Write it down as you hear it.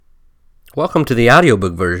Welcome to the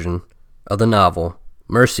audiobook version of the novel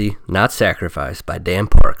Mercy, Not Sacrifice by Dan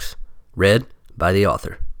Parks, read by the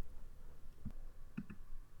author.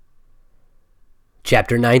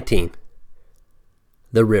 Chapter 19.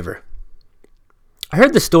 The River. I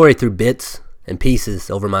heard the story through bits and pieces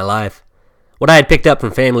over my life, what I had picked up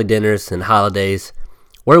from family dinners and holidays,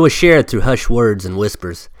 where it was shared through hushed words and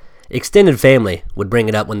whispers. Extended family would bring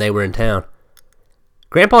it up when they were in town.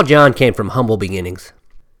 Grandpa John came from humble beginnings.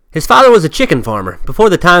 His father was a chicken farmer before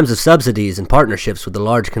the times of subsidies and partnerships with the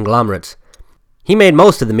large conglomerates. He made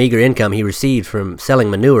most of the meager income he received from selling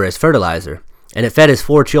manure as fertilizer, and it fed his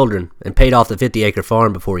 4 children and paid off the 50-acre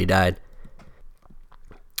farm before he died.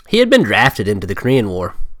 He had been drafted into the Korean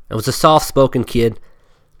War and was a soft-spoken kid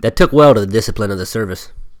that took well to the discipline of the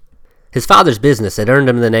service. His father's business had earned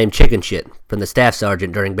him the name Chicken Shit from the staff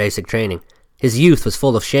sergeant during basic training. His youth was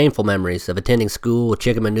full of shameful memories of attending school with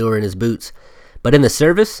chicken manure in his boots, but in the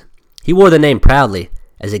service, he wore the name proudly,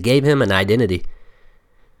 as it gave him an identity.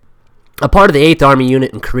 A part of the 8th Army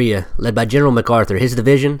Unit in Korea, led by General MacArthur, his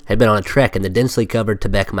division had been on a trek in the densely covered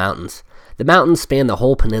Tibet Mountains. The mountains spanned the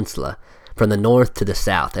whole peninsula, from the north to the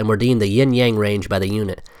south, and were deemed the Yin-Yang Range by the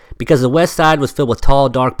unit, because the west side was filled with tall,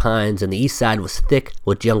 dark pines, and the east side was thick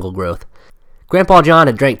with jungle growth. Grandpa John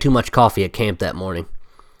had drank too much coffee at camp that morning,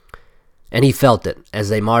 and he felt it as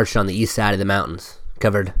they marched on the east side of the mountains,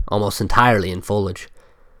 covered almost entirely in foliage.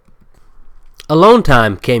 Alone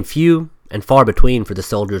time came few and far between for the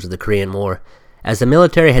soldiers of the Korean War, as the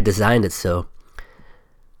military had designed it so.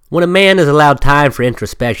 When a man is allowed time for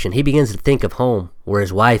introspection, he begins to think of home, where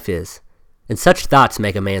his wife is, and such thoughts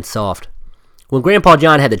make a man soft. When Grandpa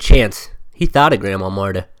John had the chance, he thought of Grandma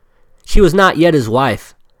Marta. She was not yet his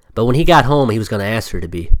wife, but when he got home, he was going to ask her to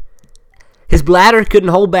be. His bladder couldn't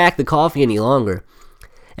hold back the coffee any longer,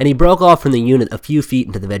 and he broke off from the unit a few feet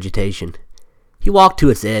into the vegetation. He walked to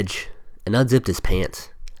its edge and unzipped his pants.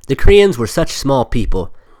 The Koreans were such small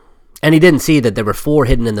people, and he didn't see that there were 4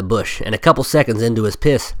 hidden in the bush, and a couple seconds into his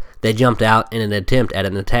piss, they jumped out in an attempt at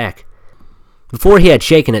an attack. Before he had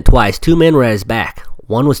shaken it twice, 2 men were at his back.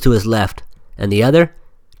 One was to his left, and the other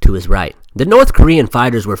to his right. The North Korean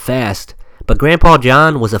fighters were fast, but Grandpa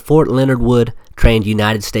John was a Fort Leonard Wood trained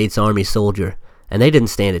United States Army soldier, and they didn't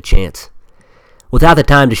stand a chance. Without the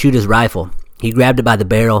time to shoot his rifle, he grabbed it by the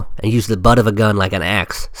barrel and used the butt of a gun like an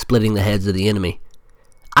axe, splitting the heads of the enemy.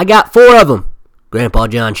 "I got 4 of them!" Grandpa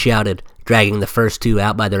John shouted, dragging the first 2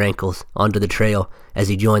 out by their ankles onto the trail as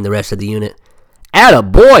he joined the rest of the unit. "Atta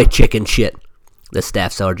boy, Chicken Shit," the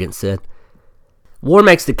staff sergeant said. War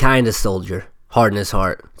makes the kindest soldier harden his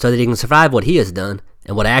heart so that he can survive what he has done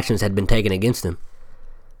and what actions had been taken against him.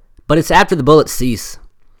 But it's after the bullets cease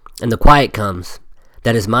and the quiet comes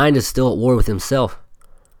that his mind is still at war with himself.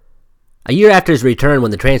 A year after his return, when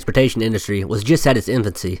the transportation industry was just at its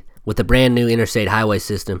infancy with the brand new interstate highway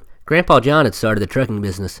system, Grandpa John had started the trucking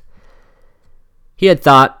business. He had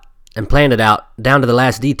thought and planned it out down to the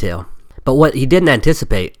last detail, but what he didn't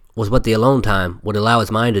anticipate was what the alone time would allow his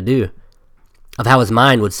mind to do, of how his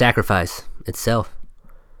mind would sacrifice itself.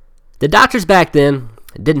 The doctors back then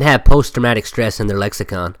didn't have post-traumatic stress in their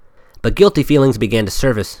lexicon, but guilty feelings began to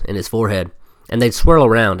surface in his forehead, and they'd swirl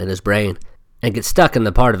around in his brain and get stuck in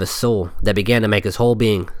the part of his soul that began to make his whole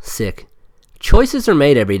being sick. Choices are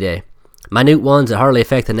made every day, minute ones that hardly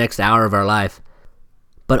affect the next hour of our life,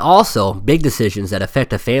 but also big decisions that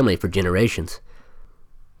affect a family for generations.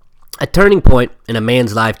 A turning point in a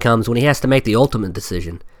man's life comes when he has to make the ultimate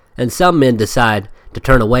decision, and some men decide to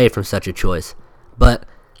turn away from such a choice. But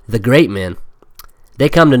the great men, they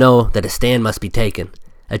come to know that a stand must be taken.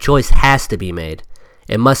 A choice has to be made.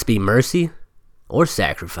 It must be mercy or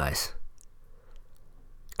sacrifice.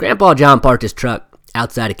 Grandpa John parked his truck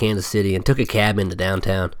outside of Kansas City and took a cab into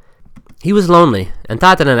downtown. He was lonely and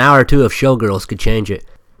thought that an hour or 2 of showgirls could change it.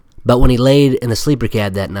 But when he laid in the sleeper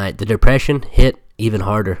cab that night, the depression hit even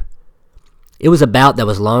harder. It was a bout that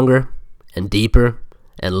was longer and deeper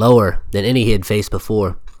and lower than any he had faced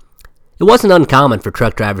before. It wasn't uncommon for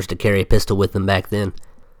truck drivers to carry a pistol with them back then.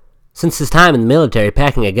 Since his time in the military,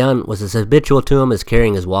 packing a gun was as habitual to him as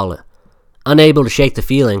carrying his wallet. Unable to shake the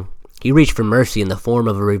feeling, he reached for mercy in the form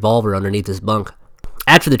of a revolver underneath his bunk.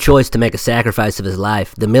 After the choice to make a sacrifice of his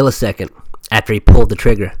life, the millisecond after he pulled the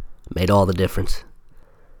trigger made all the difference.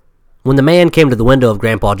 When the man came to the window of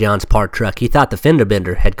Grandpa John's parked truck, he thought the fender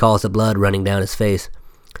bender had caused the blood running down his face.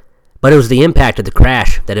 But it was the impact of the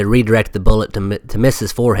crash that had redirected the bullet to miss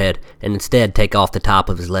his forehead and instead take off the top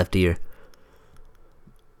of his left ear.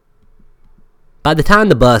 By the time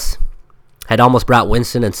the bus had almost brought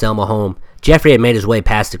Winston and Selma home, Jeffrey had made his way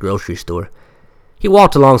past the grocery store. He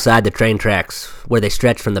walked alongside the train tracks, where they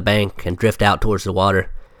stretched from the bank and drift out towards the water.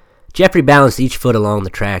 Jeffrey balanced each foot along the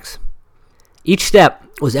tracks. Each step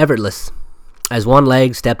was effortless, as one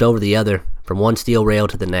leg stepped over the other from one steel rail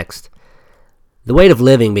to the next. The weight of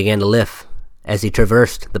living began to lift as he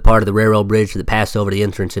traversed the part of the railroad bridge that passed over the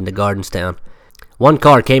entrance into Gardenstown. One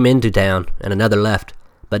car came into town and another left,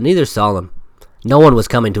 but neither saw him. No one was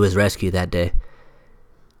coming to his rescue that day.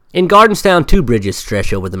 In Gardenstown, 2 bridges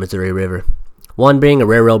stretch over the Missouri River, one being a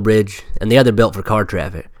railroad bridge and the other built for car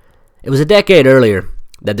traffic. It was a decade earlier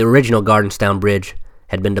that the original Gardenstown Bridge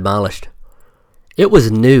had been demolished. It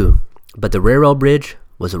was new, but the railroad bridge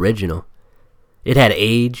was original. It had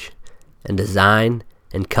age and design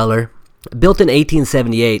and color. Built in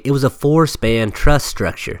 1878, it was a 4-span truss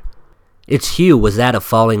structure. Its hue was that of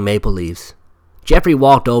falling maple leaves. Jeffrey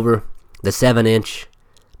walked over the 7-inch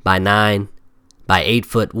by 9 by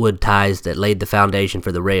 8-foot wood ties that laid the foundation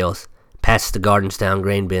for the rails, past the Gardenstown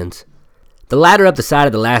grain bins. The ladder up the side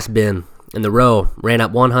of the last bin in the row ran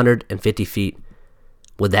up 150 feet.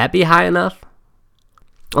 Would that be high enough?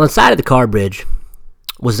 On the side of the car bridge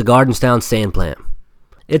was the Gardenstown sand plant.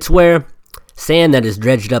 It's where sand that is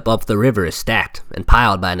dredged up off the river is stacked and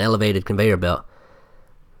piled by an elevated conveyor belt.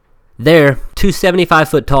 There, 2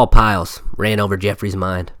 75-foot tall piles ran over Jeffrey's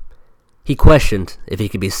mind. He questioned if he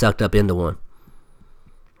could be sucked up into one.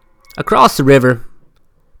 Across the river,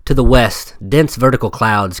 to the west, dense vertical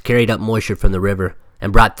clouds carried up moisture from the river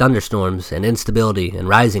and brought thunderstorms and instability and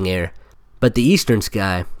rising air. But the eastern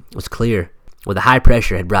sky was clear, where the high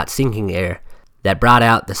pressure had brought sinking air that brought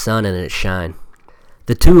out the sun in its shine.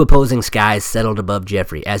 The 2 opposing skies settled above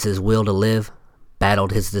Jeffrey as his will to live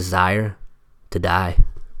battled his desire to die.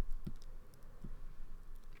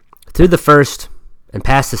 Through the first and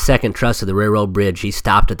past the second truss of the railroad bridge, he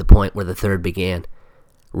stopped at the point where the third began.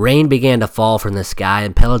 Rain began to fall from the sky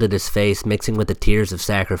and pelleted his face, mixing with the tears of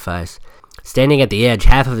sacrifice. Standing at the edge,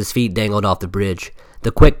 half of his feet dangled off the bridge.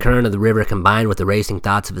 The quick current of the river combined with the racing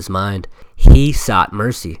thoughts of his mind. He sought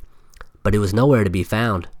mercy, but it was nowhere to be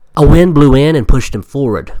found. A wind blew in and pushed him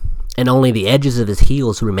forward, and only the edges of his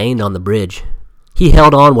heels remained on the bridge. He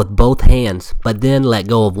held on with both hands, but then let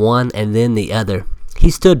go of one and then the other. He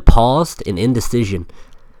stood paused in indecision.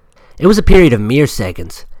 It was a period of mere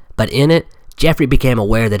seconds, but in it, Jeffrey became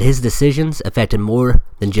aware that his decisions affected more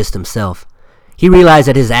than just himself. He realized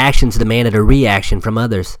that his actions demanded a reaction from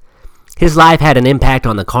others. His life had an impact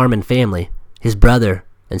on the Carmen family, his brother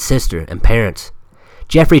and sister and parents.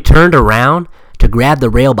 Jeffrey turned around to grab the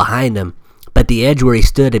rail behind him, but the edge where he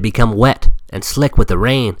stood had become wet and slick with the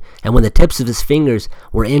rain, and when the tips of his fingers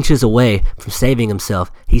were inches away from saving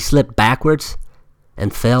himself, he slipped backwards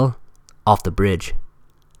and fell off the bridge.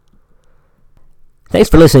 Thanks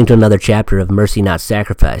for listening to another chapter of Mercy Not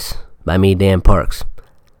Sacrifice by me, Dan Parks.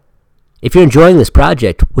 If you're enjoying this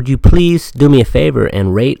project, would you please do me a favor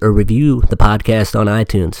and rate or review the podcast on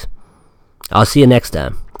iTunes? I'll see you next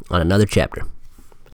time on another chapter.